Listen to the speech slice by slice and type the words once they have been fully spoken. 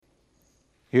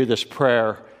Hear this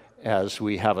prayer as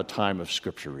we have a time of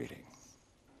Scripture reading.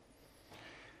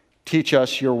 Teach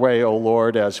us your way, O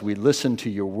Lord, as we listen to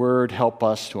your word. Help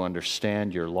us to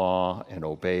understand your law and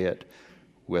obey it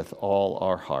with all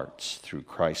our hearts. Through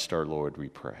Christ our Lord, we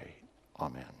pray.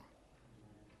 Amen.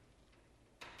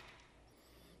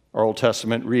 Our Old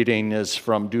Testament reading is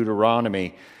from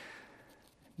Deuteronomy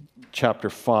chapter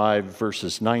 5,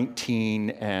 verses 19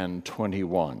 and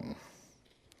 21.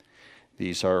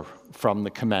 These are from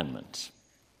the commandments.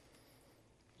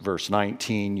 Verse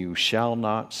 19, you shall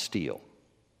not steal.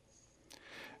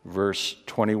 Verse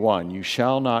 21, you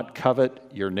shall not covet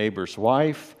your neighbor's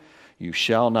wife. You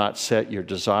shall not set your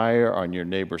desire on your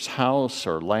neighbor's house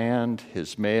or land,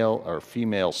 his male or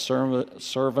female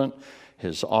servant,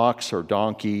 his ox or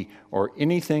donkey, or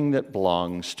anything that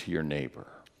belongs to your neighbor.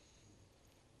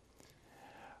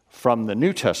 From the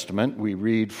New Testament, we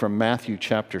read from Matthew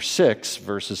chapter 6,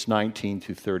 verses 19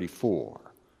 through 34.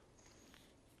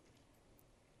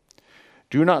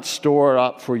 Do not store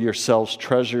up for yourselves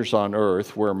treasures on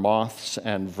earth where moths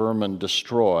and vermin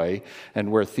destroy and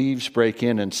where thieves break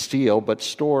in and steal, but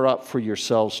store up for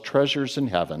yourselves treasures in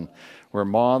heaven where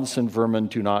moths and vermin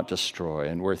do not destroy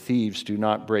and where thieves do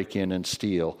not break in and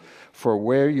steal. For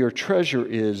where your treasure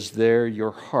is, there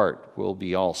your heart will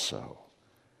be also.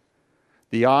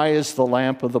 The eye is the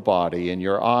lamp of the body, and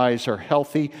your eyes are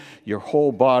healthy, your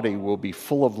whole body will be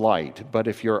full of light. But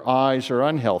if your eyes are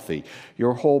unhealthy,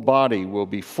 your whole body will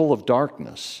be full of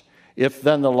darkness. If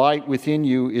then the light within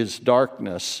you is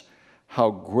darkness,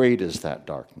 how great is that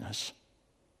darkness?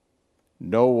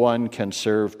 No one can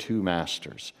serve two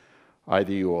masters.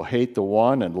 Either you will hate the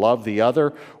one and love the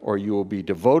other, or you will be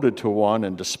devoted to one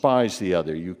and despise the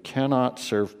other. You cannot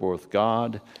serve both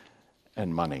God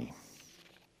and money.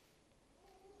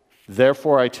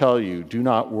 Therefore, I tell you, do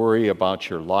not worry about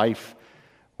your life,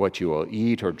 what you will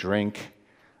eat or drink,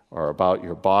 or about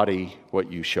your body, what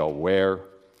you shall wear.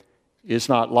 Is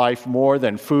not life more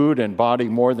than food and body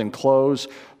more than clothes?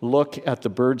 Look at the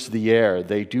birds of the air.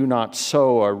 They do not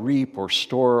sow or reap or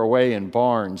store away in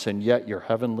barns, and yet your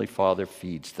heavenly Father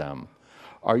feeds them.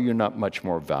 Are you not much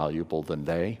more valuable than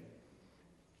they?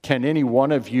 Can any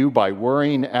one of you, by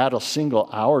worrying, add a single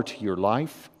hour to your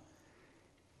life?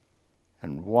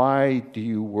 And why do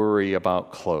you worry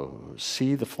about clothes?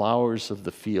 See the flowers of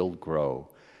the field grow.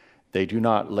 They do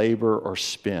not labor or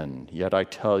spin. Yet I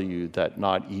tell you that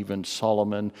not even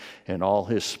Solomon in all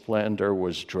his splendor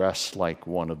was dressed like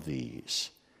one of these.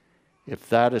 If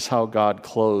that is how God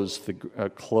clothes the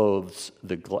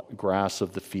grass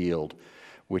of the field,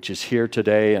 which is here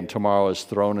today and tomorrow is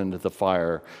thrown into the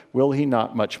fire, will he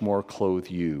not much more clothe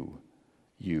you,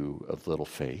 you of little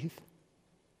faith?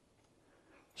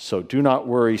 So do not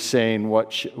worry, saying,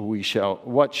 what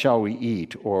shall we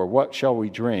eat, or what shall we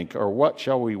drink, or what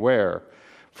shall we wear?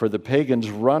 For the pagans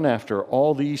run after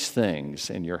all these things,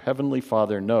 and your heavenly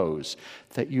Father knows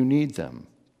that you need them.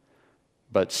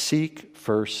 But seek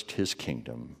first his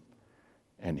kingdom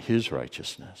and his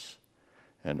righteousness,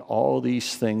 and all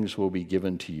these things will be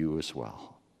given to you as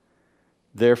well.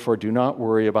 Therefore do not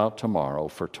worry about tomorrow,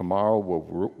 for tomorrow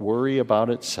will worry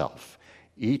about itself.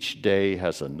 Each day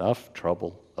has enough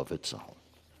trouble of its own.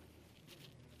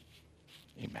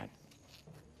 Amen.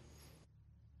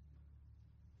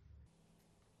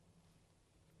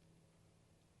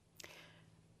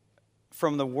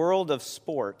 From the world of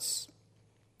sports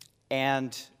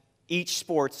and each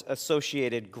sport's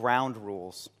associated ground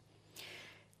rules,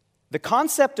 the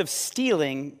concept of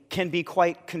stealing can be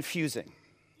quite confusing.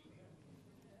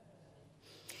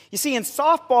 You see, in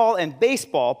softball and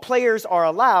baseball, players are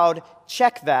allowed,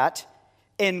 check that,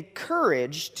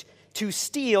 encouraged to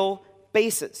steal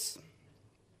bases.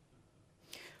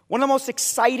 One of the most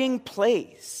exciting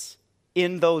plays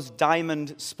in those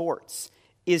diamond sports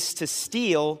is to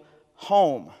steal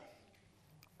home.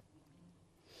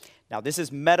 Now, this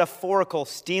is metaphorical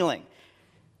stealing.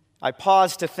 I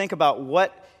paused to think about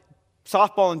what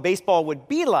softball and baseball would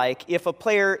be like if a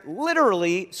player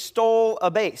literally stole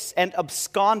a base and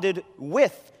absconded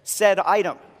with said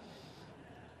item.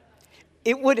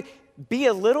 It would be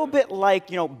a little bit like,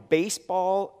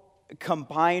 baseball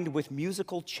combined with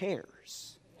musical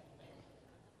chairs.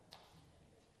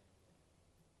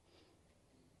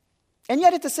 And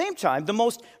yet at the same time, the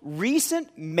most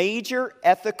recent major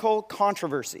ethical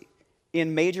controversy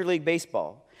in Major League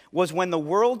Baseball was when the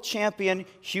world champion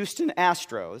Houston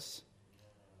Astros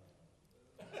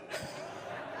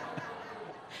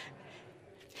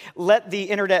let the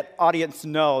internet audience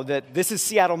know that this is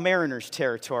Seattle Mariners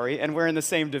territory and we're in the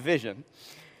same division.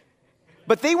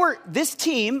 But this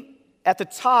team at the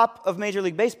top of Major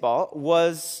League Baseball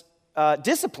was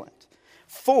disciplined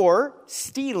for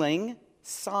stealing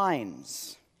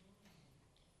signs.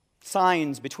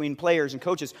 Signs between players and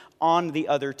coaches on the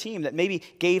other team that maybe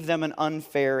gave them an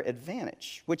unfair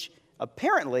advantage, which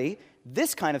apparently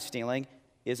this kind of stealing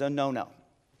is a no-no.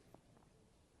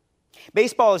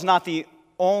 Baseball is not the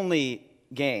only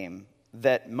game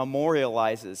that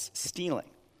memorializes stealing.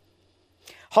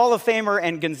 Hall of Famer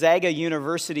and Gonzaga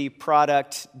University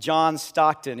product John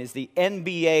Stockton is the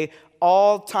NBA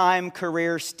all-time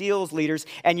career steals leaders,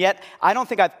 and yet I don't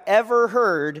think I've ever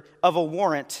heard of a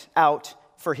warrant out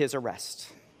for his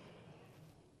arrest.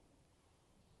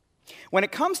 When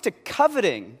it comes to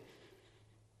coveting,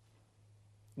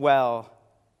 well,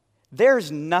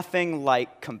 there's nothing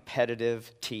like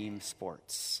competitive team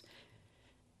sports.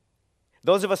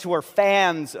 Those of us who are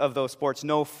fans of those sports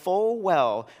know full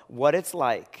well what it's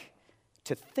like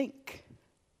to think,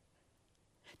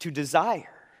 to desire.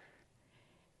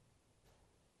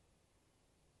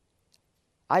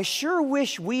 I sure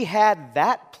wish we had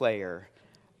that player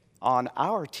on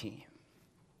our team.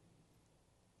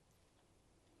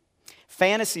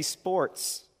 Fantasy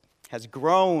sports has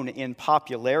grown in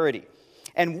popularity,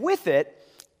 and with it,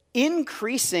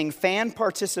 increasing fan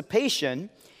participation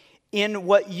in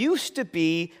what used to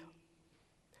be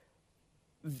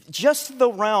just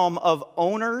the realm of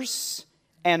owners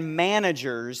and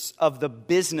managers of the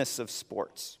business of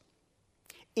sports,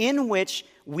 in which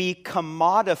we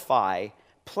commodify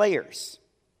players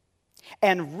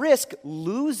and risk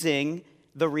losing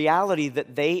the reality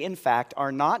that they, in fact,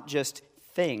 are not just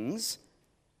things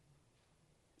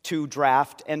to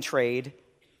draft and trade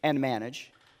and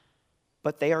manage,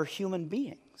 but they are human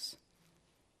beings.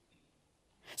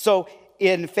 So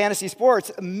in fantasy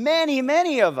sports,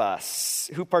 many of us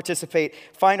who participate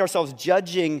find ourselves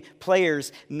judging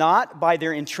players not by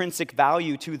their intrinsic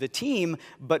value to the team,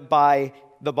 but by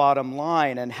the bottom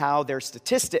line and how their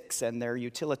statistics and their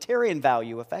utilitarian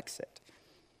value affects it.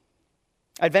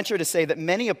 I'd venture to say that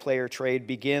many a player trade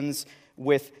begins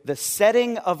with the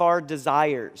setting of our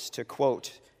desires, to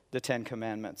quote the Ten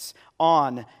Commandments,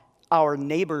 on our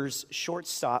neighbor's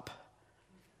shortstop,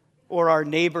 or our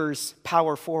neighbor's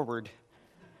power forward,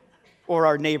 or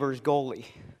our neighbor's goalie.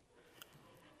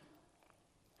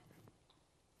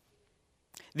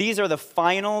 These are the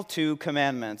final two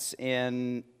commandments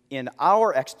in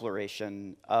our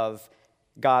exploration of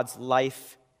God's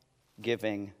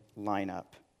life-giving lineup.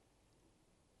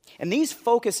 And these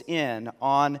focus in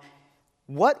on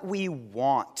what we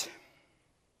want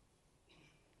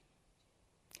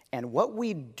and what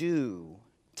we do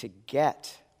to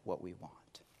get what we want.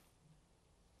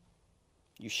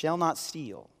 You shall not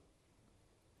steal,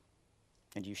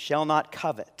 and you shall not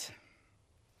covet.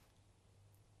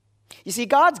 You see,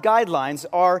 God's guidelines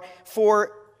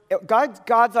for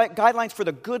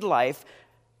the good life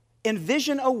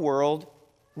envision a world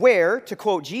where, to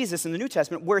quote Jesus in the New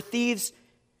Testament, where thieves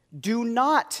do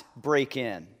not break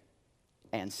in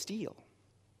and steal.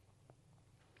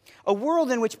 A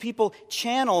world in which people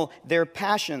channel their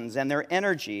passions and their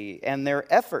energy and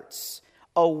their efforts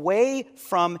away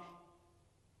from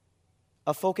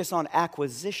a focus on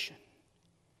acquisition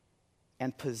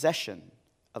and possession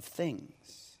of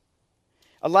things.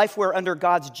 A life where under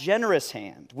God's generous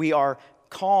hand we are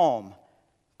calm,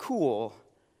 cool,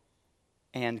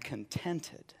 and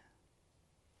contented.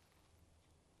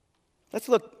 Let's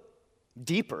look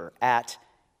deeper at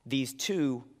these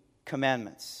two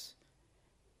commandments.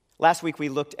 Last week we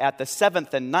looked at the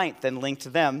 7th and 9th and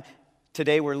linked them.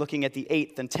 Today we're looking at the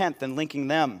 8th and 10th and linking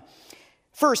them.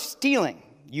 First, stealing.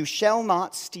 You shall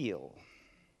not steal.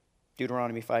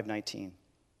 Deuteronomy 5:19.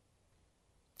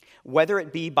 Whether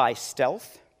it be by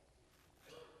stealth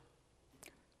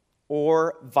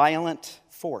or violent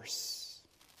force,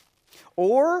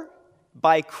 or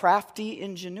by crafty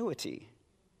ingenuity,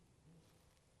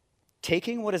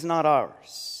 taking what is not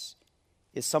ours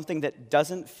is something that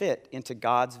doesn't fit into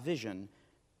God's vision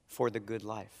for the good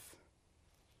life.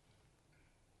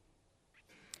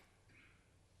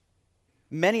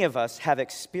 Many of us have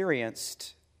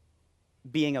experienced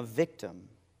being a victim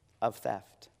of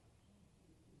theft.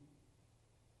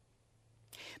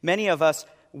 Many of us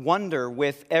wonder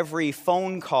with every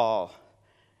phone call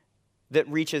that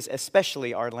reaches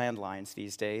especially our landlines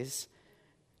these days,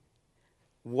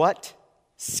 what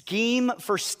scheme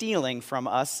for stealing from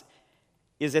us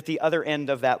is at the other end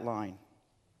of that line.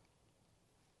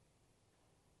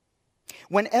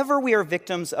 Whenever we are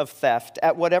victims of theft,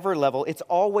 at whatever level, it's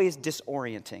always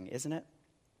disorienting, isn't it?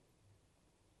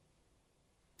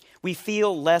 We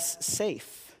feel less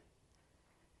safe.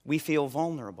 We feel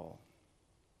vulnerable.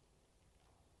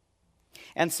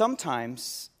 And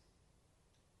sometimes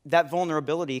that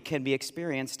vulnerability can be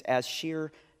experienced as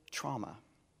sheer trauma.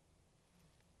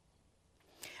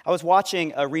 I was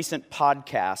watching a recent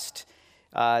podcast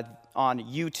on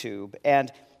YouTube,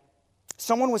 and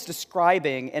someone was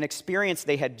describing an experience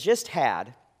they had just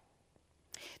had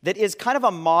that is kind of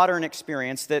a modern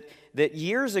experience that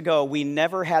years ago we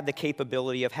never had the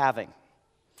capability of having.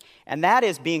 And that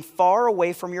is being far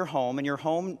away from your home, and your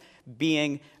home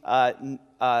being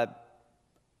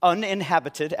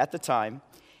uninhabited at the time,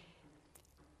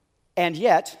 and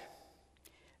yet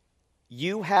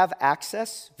you have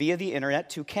access via the internet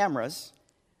to cameras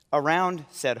around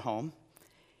said home,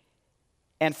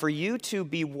 and for you to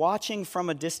be watching from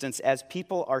a distance as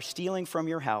people are stealing from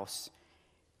your house,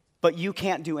 but you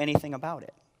can't do anything about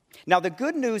it. Now, the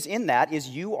good news in that is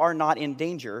you are not in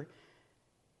danger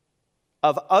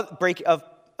of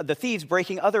the thieves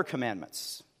breaking other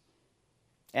commandments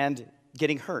and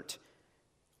getting hurt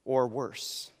or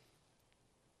worse.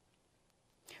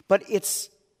 But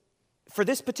for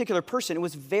this particular person, it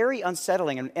was very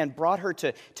unsettling and brought her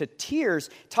to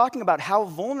tears, talking about how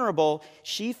vulnerable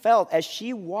she felt as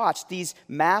she watched these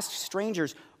masked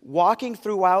strangers walking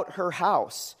throughout her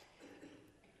house.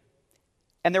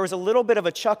 And there was a little bit of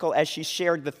a chuckle as she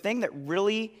shared the thing that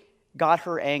really got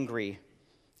her angry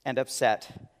and upset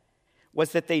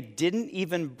was that they didn't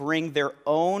even bring their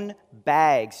own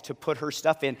bags to put her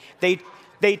stuff in.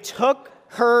 They took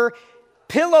her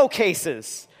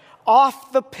pillowcases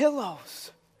off the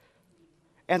pillows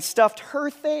and stuffed her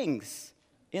things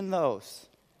in those.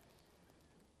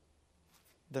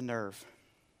 The nerve.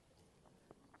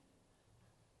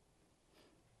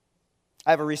 I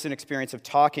have a recent experience of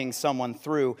talking someone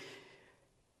through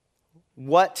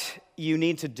what you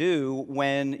need to do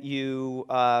when you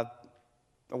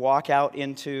walk out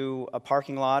into a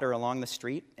parking lot or along the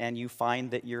street and you find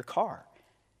that your car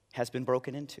has been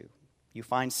broken into. You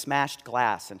find smashed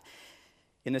glass, and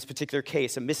in this particular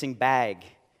case, a missing bag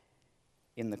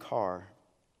in the car.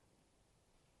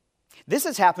 This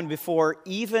has happened before,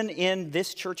 even in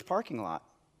this church parking lot.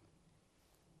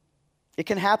 It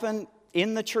can happen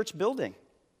in the church building.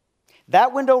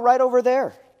 That window right over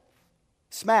there,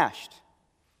 smashed.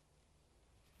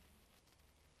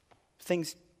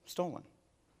 Things stolen.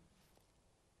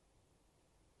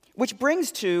 Which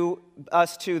brings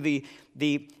us to the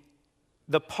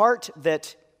part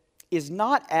that is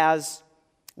not as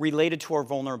related to our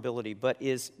vulnerability, but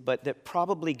that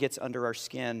probably gets under our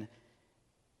skin.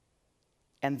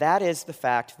 And that is the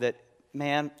fact that,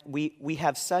 man, we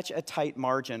have such a tight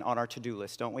margin on our to-do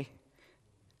list, don't we?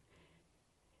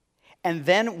 And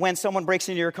then when someone breaks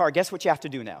into your car, guess what you have to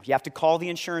do now? You have to call the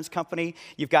insurance company.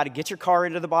 You've got to get your car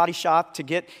into the body shop to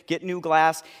get new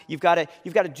glass. You've got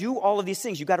to do all of these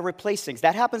things. You've got to replace things.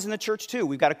 That happens in the church too.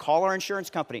 We've got to call our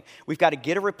insurance company. We've got to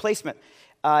get a replacement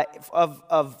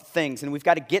of things, and we've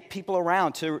got to get people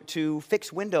around to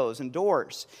fix windows and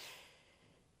doors.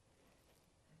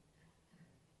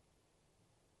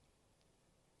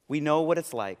 We know what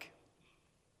it's like.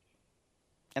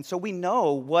 And so we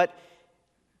know what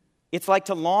it's like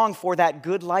to long for that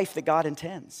good life that God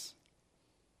intends,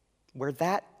 where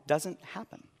that doesn't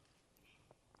happen.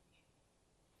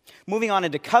 Moving on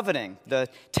into coveting, the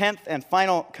 10th and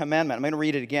final commandment. I'm going to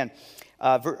read it again.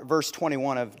 Verse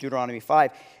 21 of Deuteronomy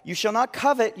 5. You shall not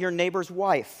covet your neighbor's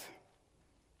wife.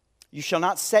 You shall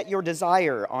not set your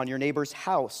desire on your neighbor's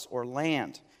house or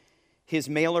land, his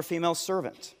male or female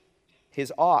servant,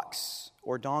 his ox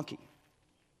or donkey,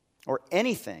 or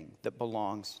anything that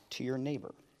belongs to your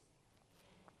neighbor.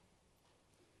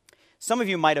 Some of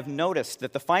you might have noticed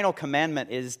that the final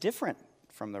commandment is different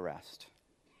from the rest.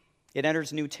 It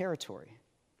enters new territory.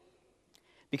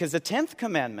 Because the 10th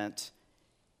commandment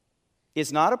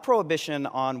is not a prohibition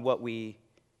on what we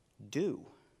do.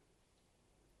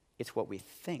 It's what we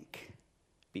think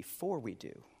before we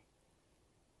do.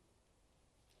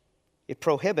 It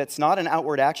prohibits not an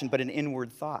outward action, but an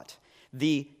inward thought.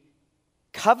 The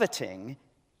coveting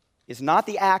is not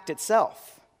the act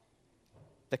itself.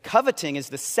 The coveting is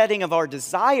the setting of our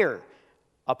desire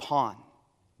upon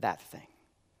that thing.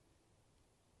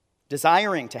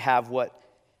 Desiring to have what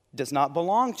does not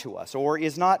belong to us or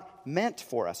is not meant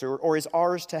for us or is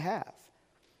ours to have.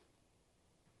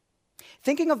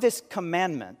 Thinking of this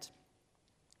commandment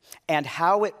and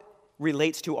how it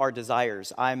relates to our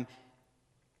desires, I'm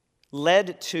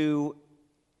led to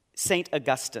St.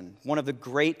 Augustine, one of the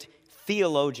great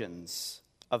theologians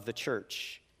of the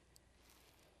church.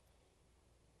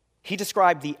 He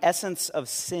described the essence of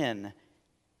sin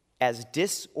as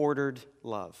disordered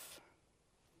love.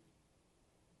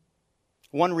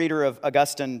 One reader of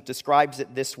Augustine describes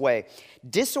it this way: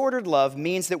 disordered love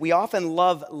means that we often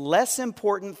love less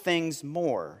important things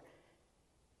more,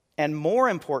 and more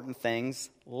important things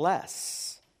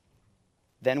less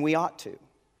than we ought to.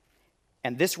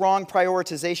 And this wrong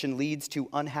prioritization leads to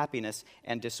unhappiness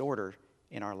and disorder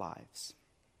in our lives.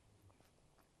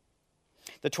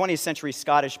 The 20th century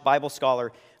Scottish Bible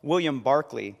scholar William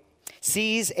Barclay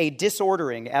sees a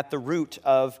disordering at the root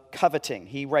of coveting.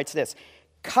 He writes this: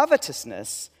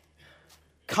 covetousness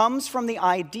comes from the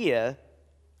idea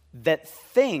that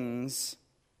things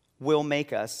will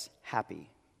make us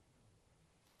happy.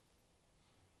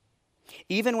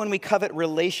 Even when we covet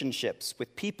relationships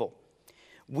with people,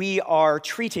 we are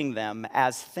treating them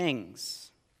as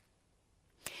things.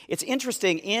 It's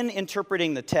interesting, in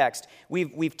interpreting the text,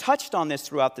 we've touched on this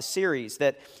throughout the series,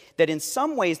 that in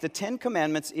some ways the Ten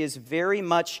Commandments is very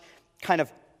much kind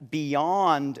of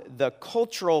beyond the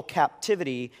cultural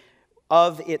captivity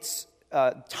of its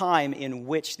time in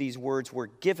which these words were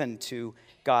given to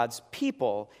God's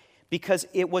people, because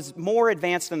it was more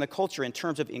advanced than the culture in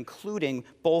terms of including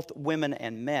both women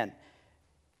and men.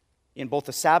 In both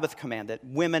the Sabbath command, that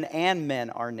women and men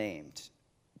are named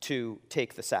to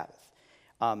take the Sabbath.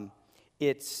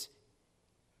 It's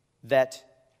that,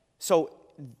 so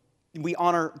we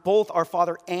honor both our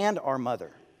father and our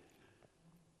mother.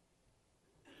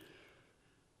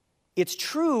 It's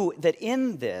true that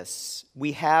in this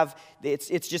we have,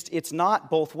 it's not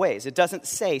both ways. It doesn't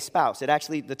say spouse.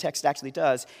 The text actually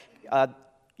does.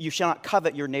 You shall not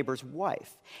covet your neighbor's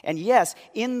wife. And yes,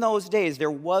 in those days there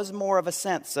was more of a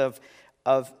sense of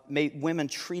women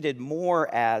treated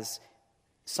more as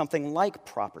something like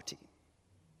property.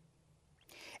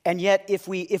 And yet, if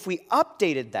we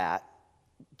updated that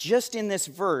just in this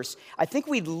verse, I think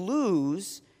we'd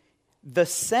lose the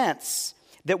sense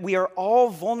that we are all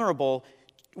vulnerable.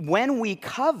 When we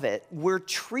covet, we're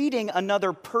treating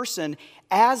another person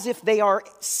as if they are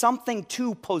something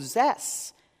to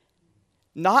possess,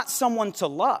 not someone to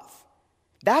love.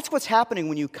 That's what's happening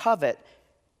when you covet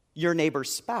your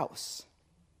neighbor's spouse.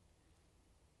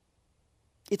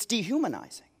 It's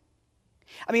dehumanizing.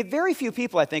 I mean, very few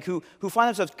people, I think, who find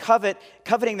themselves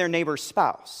coveting their neighbor's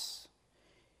spouse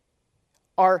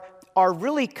are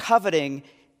really coveting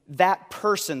that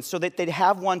person so that they'd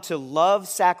have one to love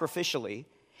sacrificially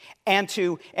and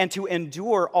to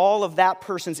endure all of that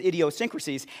person's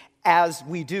idiosyncrasies as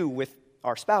we do with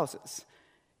our spouses.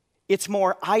 It's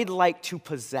more, I'd like to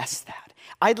possess that.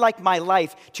 I'd like my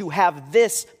life to have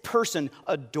this person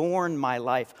adorn my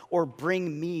life or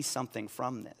bring me something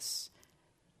from this.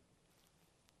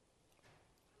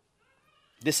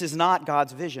 This is not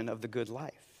God's vision of the good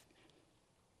life.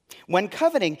 When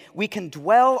coveting, we can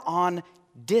dwell on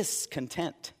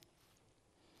discontent.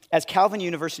 As Calvin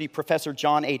University professor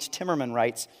John H. Timmerman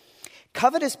writes,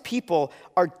 covetous people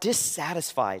are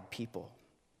dissatisfied people.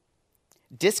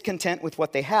 Discontent with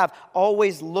what they have,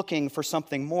 always looking for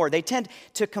something more. They tend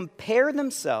to compare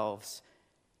themselves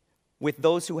with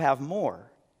those who have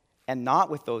more and not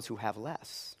with those who have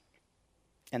less,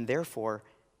 and therefore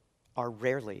are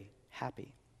rarely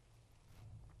happy.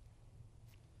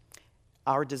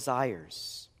 Our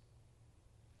desires,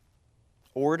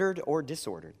 ordered or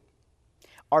disordered,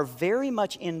 are very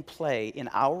much in play in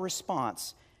our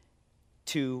response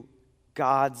to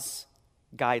God's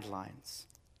guidelines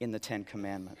in the Ten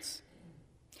Commandments.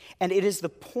 And it is the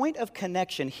point of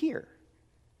connection here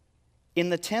in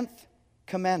the 10th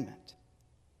commandment,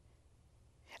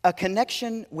 a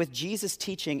connection with Jesus'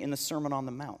 teaching in the Sermon on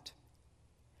the Mount.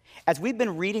 As we've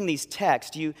been reading these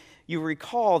texts, you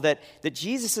recall that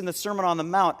Jesus in the Sermon on the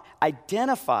Mount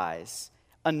identifies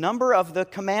a number of the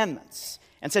commandments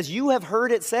and says, you have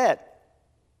heard it said.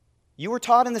 You were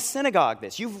taught in the synagogue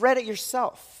this. You've read it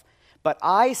yourself. But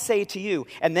I say to you,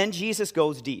 and then Jesus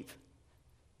goes deep.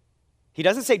 He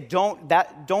doesn't say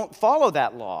don't follow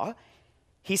that law.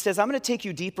 He says, I'm going to take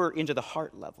you deeper into the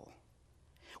heart level.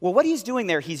 Well, what he's doing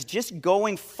there, he's just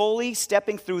going fully,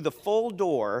 stepping through the full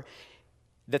door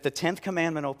that the 10th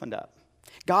commandment opened up.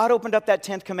 God opened up that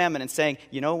 10th commandment and saying,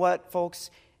 you know what,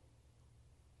 folks?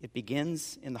 It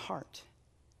begins in the heart.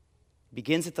 It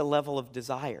begins at the level of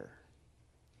desire.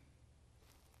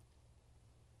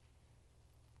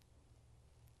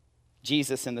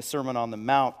 Jesus in the Sermon on the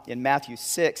Mount in Matthew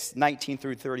 6, 19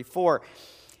 through 34,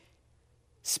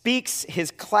 speaks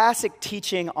his classic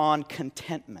teaching on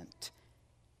contentment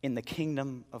in the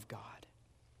kingdom of God.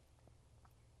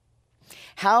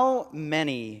 How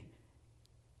many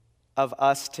of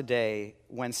us today,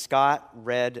 when Scott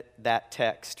read that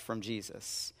text from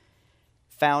Jesus,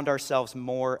 found ourselves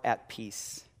more at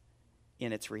peace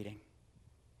in its reading?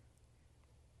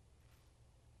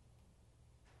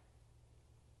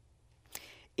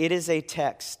 It is a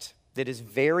text that is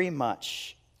very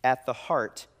much at the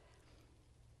heart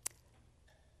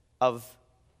of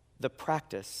the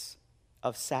practice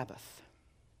of Sabbath.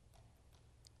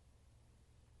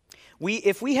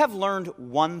 If we have learned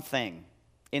one thing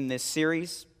in this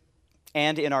series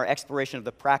and in our exploration of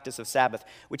the practice of Sabbath,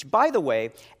 which, by the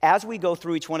way, as we go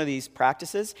through each one of these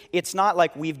practices, it's not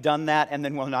like we've done that and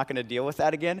then we're not going to deal with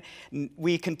that again.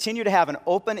 We continue to have an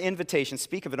open invitation,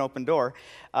 speak of an open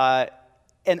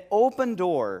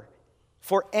door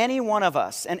for any one of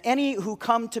us and any who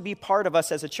come to be part of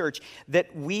us as a church,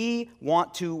 that we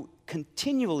want to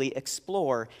continually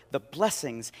explore the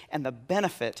blessings and the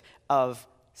benefit of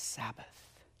Sabbath.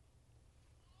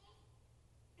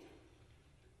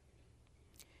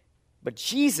 But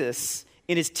Jesus,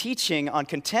 in his teaching on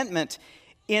contentment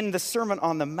in the Sermon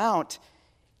on the Mount,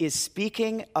 is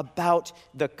speaking about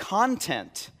the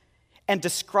content and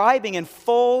describing in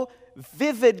full,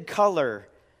 vivid color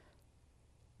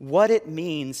what it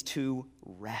means to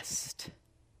rest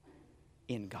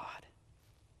in God.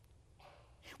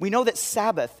 We know that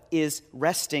Sabbath is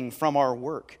resting from our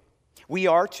work. We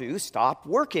are to stop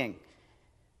working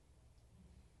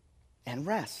and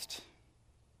rest.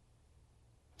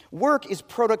 Work is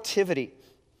productivity.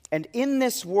 And in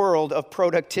this world of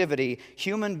productivity,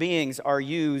 human beings are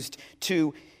used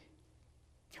to,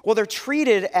 they're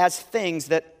treated as things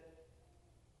that,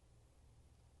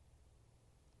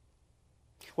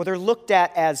 they're looked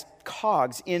at as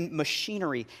cogs in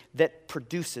machinery that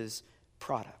produces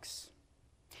products.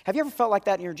 Have you ever felt like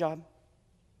that in your job?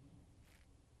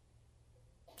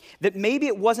 That maybe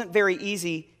it wasn't very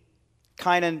easy.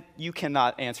 Kynan, you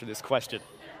cannot answer this question.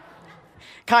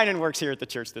 Kynan works here at the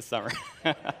church this summer.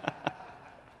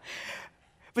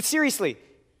 But seriously,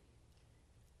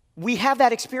 we have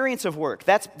that experience of work.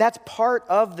 That's part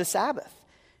of the Sabbath.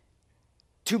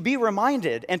 To be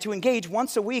reminded and to engage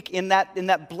once a week in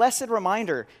that blessed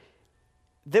reminder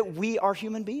that we are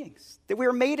human beings, that we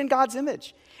are made in God's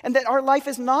image, and that our life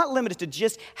is not limited to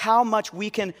just how much we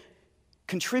can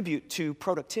contribute to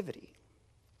productivity.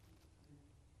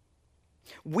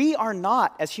 We are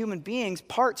not, as human beings,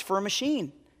 parts for a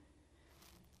machine.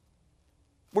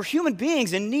 We're human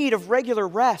beings in need of regular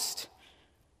rest.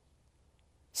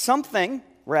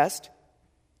 Rest,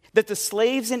 that the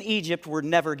slaves in Egypt were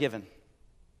never given.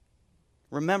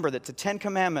 Remember that the 10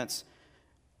 Commandments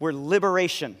were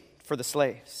liberation for the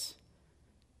slaves.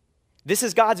 This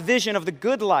is God's vision of the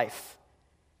good life.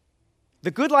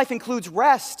 The good life includes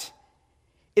rest.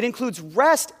 It includes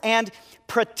rest and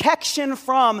protection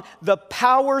from the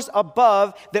powers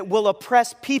above that will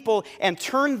oppress people and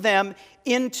turn them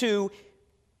into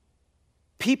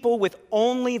people with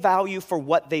only value for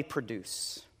what they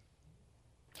produce.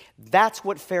 That's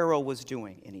what Pharaoh was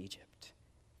doing in Egypt.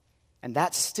 And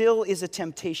that still is a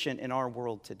temptation in our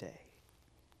world today.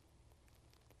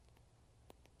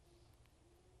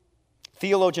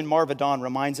 Theologian Marvadon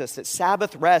reminds us that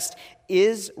Sabbath rest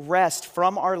is rest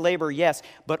from our labor, yes,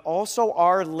 but also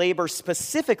our labor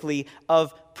specifically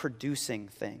of producing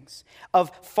things, of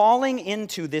falling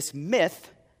into this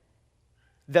myth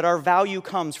that our value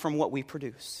comes from what we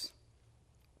produce.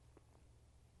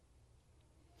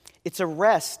 It's a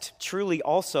rest truly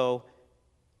also,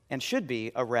 and should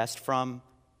be a rest from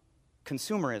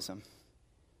consumerism,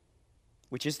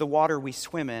 which is the water we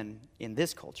swim in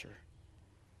this culture.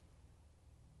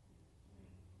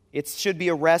 It should be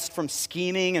a rest from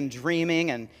scheming and dreaming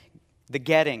and the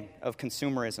getting of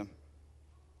consumerism.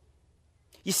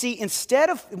 You see, instead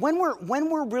of, when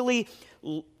we're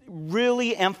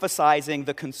really emphasizing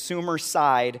the consumer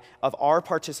side of our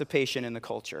participation in the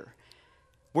culture,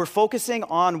 we're focusing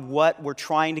on what we're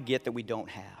trying to get that we don't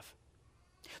have.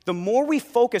 The more we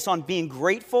focus on being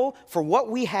grateful for what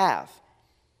we have,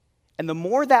 and the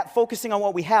more that focusing on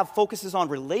what we have focuses on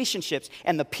relationships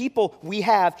and the people we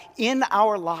have in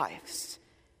our lives,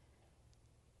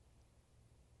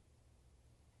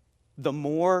 the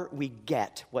more we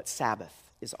get what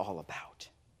Sabbath is all about.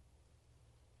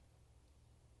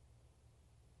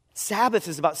 Sabbath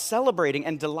is about celebrating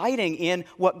and delighting in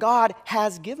what God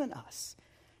has given us.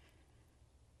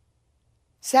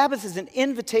 Sabbath is an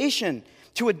invitation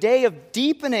to a day of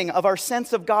deepening of our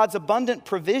sense of God's abundant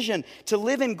provision, to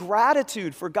live in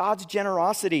gratitude for God's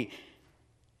generosity,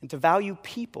 and to value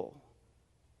people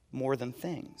more than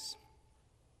things.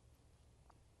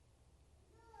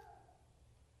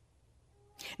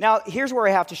 Now, here's where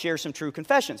I have to share some true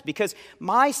confessions, because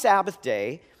my Sabbath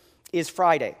day is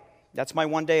Friday. That's my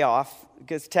one day off,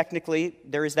 because technically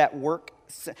there is that work.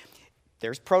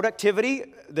 There's productivity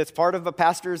that's part of a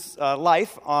pastor's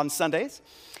life on Sundays.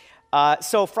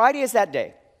 So Friday is that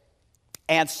day.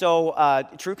 And so,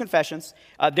 true confessions,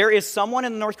 there is someone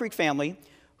in the North Creek family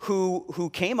who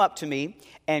came up to me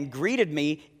and greeted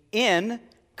me in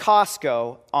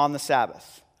Costco on the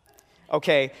Sabbath.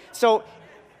 Okay, so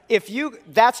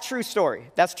that's true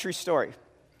story. That's true story.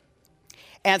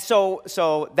 And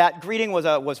so that greeting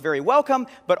was very welcome,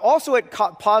 but also it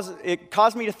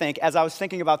caused me to think, as I was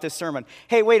thinking about this sermon,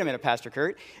 hey, wait a minute, Pastor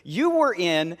Kurt, you were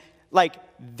in like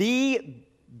the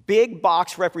big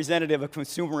box representative of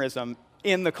consumerism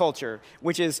in the culture,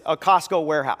 which is a Costco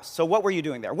warehouse. So what were you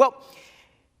doing there? Well,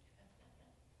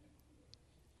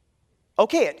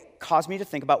 okay, it caused me to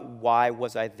think about why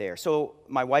was I there. So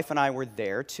my wife and I were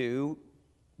there to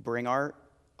bring our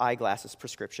eyeglasses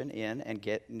prescription in and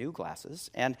get new glasses.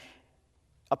 And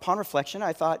upon reflection,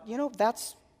 I thought,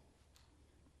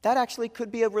 that actually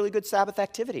could be a really good Sabbath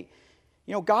activity.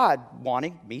 God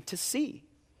wanting me to see.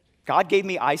 God gave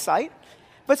me eyesight.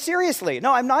 But seriously,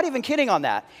 no, I'm not even kidding on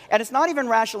that. And it's not even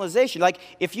rationalization. Like,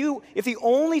 if the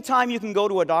only time you can go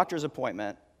to a doctor's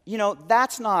appointment,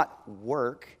 that's not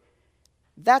work.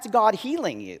 That's God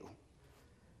healing you.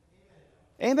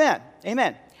 Amen.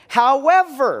 Amen.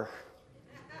 However,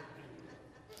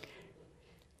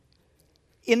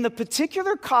 in the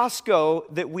particular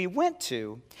Costco that we went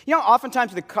to,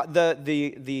 oftentimes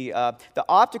the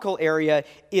optical area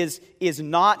is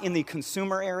not in the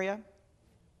consumer area.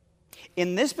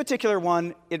 In this particular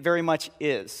one, it very much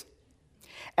is.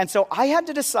 And so I had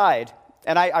to decide,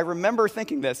 and I remember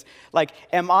thinking this, like,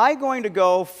 am I going to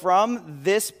go from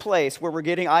this place where we're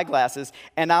getting eyeglasses,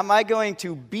 and am I going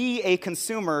to be a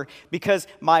consumer because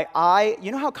my eye,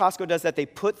 you know how Costco does that? They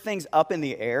put things up in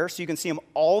the air so you can see them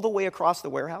all the way across the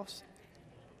warehouse?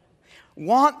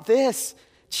 Want this.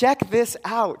 Check this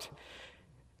out.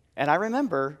 And I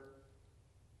remember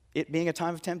it being a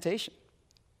time of temptation.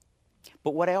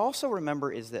 But what I also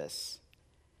remember is this,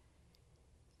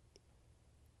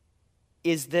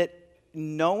 is that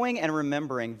knowing and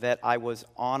remembering that I was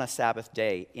on a Sabbath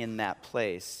day in that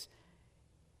place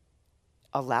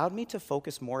allowed me to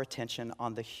focus more attention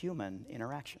on the human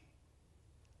interaction.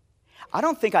 I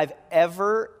don't think I've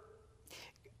ever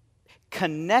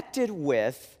connected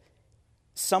with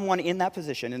someone in that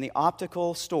position in the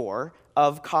optical store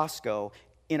of Costco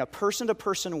in a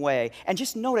person-to-person way and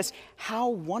just notice how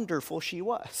wonderful she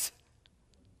was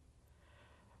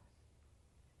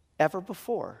ever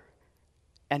before.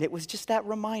 And it was just that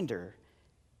reminder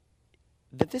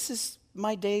that this is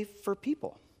my day for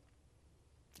people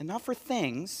and not for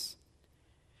things.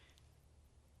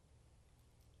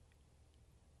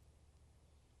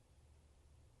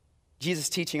 Jesus'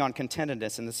 teaching on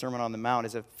contentedness in the Sermon on the Mount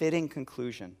is a fitting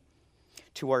conclusion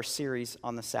to our series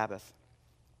on the Sabbath.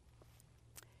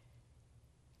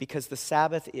 Because the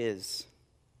Sabbath is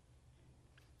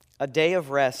a day of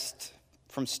rest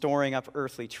from storing up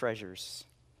earthly treasures.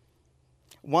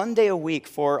 One day a week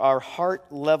for a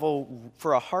heart level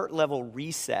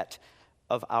reset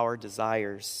of our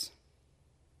desires.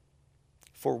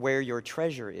 For where your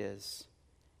treasure is,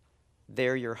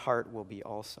 there your heart will be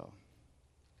also.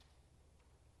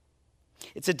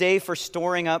 It's a day for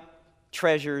storing up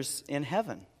treasures in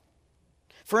heaven.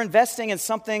 For investing in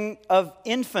something of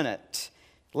infinite,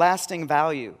 lasting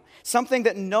value. Something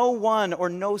that no one or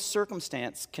no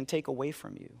circumstance can take away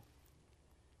from you.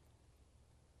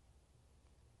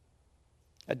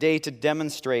 A day to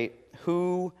demonstrate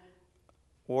who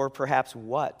or perhaps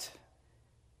what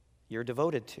you're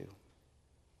devoted to.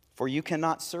 For you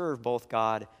cannot serve both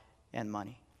God and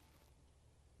money.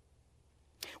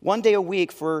 One day a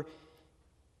week for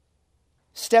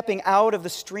stepping out of the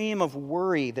stream of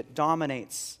worry that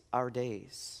dominates our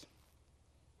days.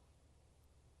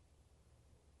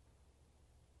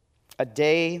 A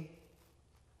day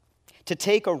to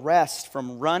take a rest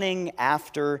from running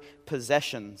after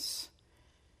possessions.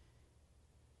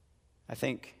 I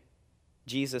think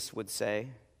Jesus would say,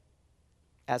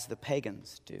 as the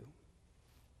pagans do.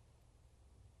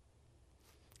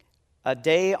 A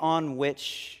day on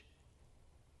which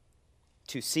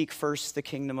to seek first the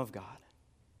kingdom of God.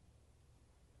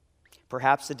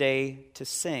 Perhaps a day to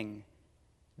sing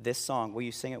this song. Will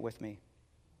you sing it with me?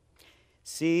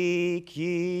 Seek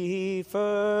ye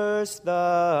first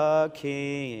the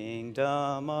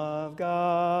kingdom of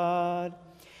God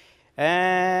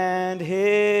and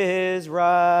his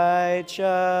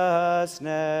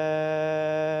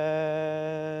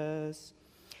righteousness,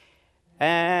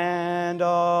 and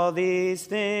all these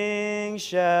things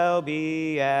shall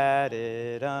be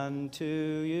added unto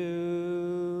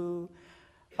you.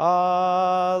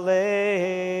 Alleluia,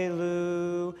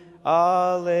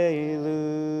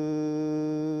 alleluia.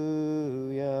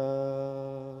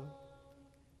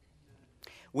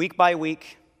 Week by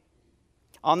week,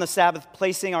 On the Sabbath,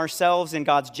 placing ourselves in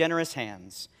God's generous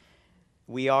hands,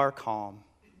 we are calm,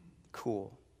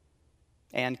 cool,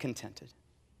 and contented.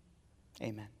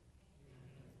 Amen.